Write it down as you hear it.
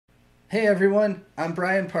Hey everyone, I'm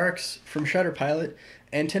Brian Parks from ShutterPilot,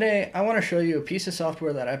 and today I want to show you a piece of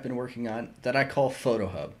software that I've been working on that I call Photo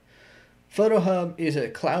Hub. Photo Hub is a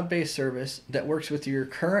cloud-based service that works with your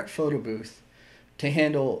current photo booth to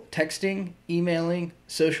handle texting, emailing,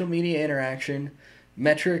 social media interaction,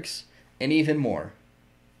 metrics, and even more.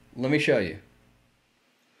 Let me show you.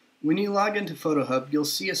 When you log into Photo Hub, you'll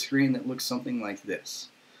see a screen that looks something like this.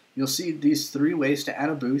 You'll see these three ways to add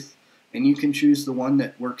a booth, and you can choose the one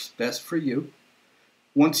that works best for you.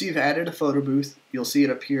 Once you've added a photo booth, you'll see it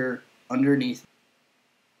appear underneath.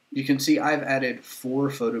 You can see I've added 4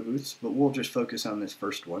 photo booths, but we'll just focus on this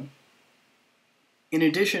first one. In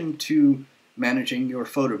addition to managing your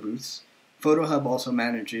photo booths, Photo Hub also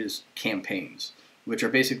manages campaigns, which are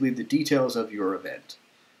basically the details of your event.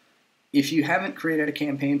 If you haven't created a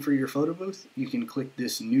campaign for your photo booth, you can click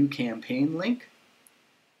this new campaign link,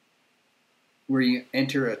 where you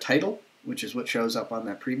enter a title, which is what shows up on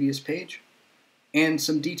that previous page, and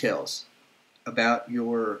some details about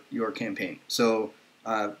your campaign. So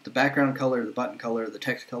the background color, the button color, the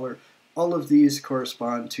text color, all of these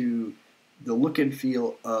correspond to the look and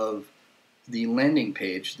feel of the landing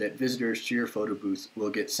page that visitors to your photo booth will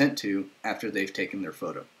get sent to after they've taken their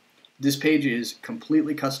photo. This page is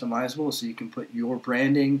completely customizable, so you can put your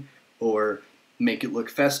branding or make it look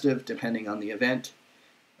festive depending on the event.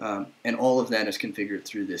 And all of that is configured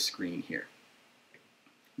through this screen here.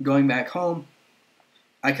 Going back home,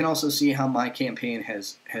 I can also see how my campaign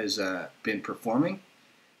has been performing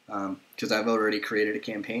because I've already created a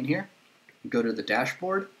campaign here. Go to the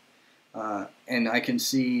dashboard, and I can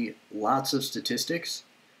see lots of statistics.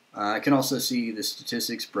 I can also see the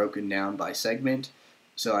statistics broken down by segment,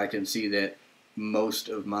 so I can see that most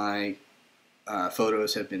of my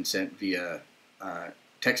photos have been sent via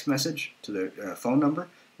text message to the phone number,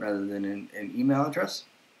 rather than an email address.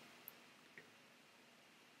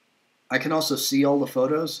 I can also see all the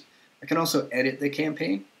photos. I can also edit the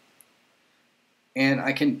campaign, and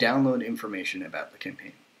I can download information about the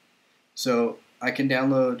campaign. So I can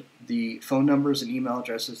download the phone numbers and email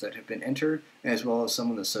addresses that have been entered, as well as some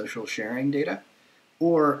of the social sharing data,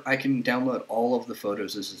 or I can download all of the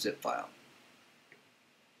photos as a zip file.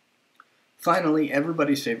 Finally,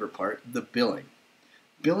 everybody's favorite part, the billing.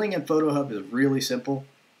 Billing in Photo Hub is really simple.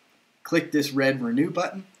 Click this red Renew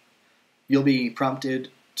button. You'll be prompted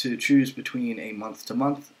to choose between a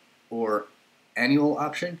month-to-month or annual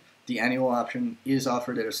option. The annual option is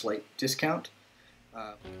offered at a slight discount.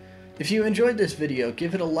 If you enjoyed this video,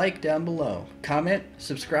 give it a like down below. Comment,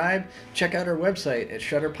 subscribe, check out our website at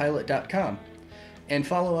ShutterPilot.com, and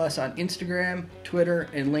follow us on Instagram, Twitter,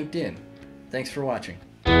 and LinkedIn. Thanks for watching.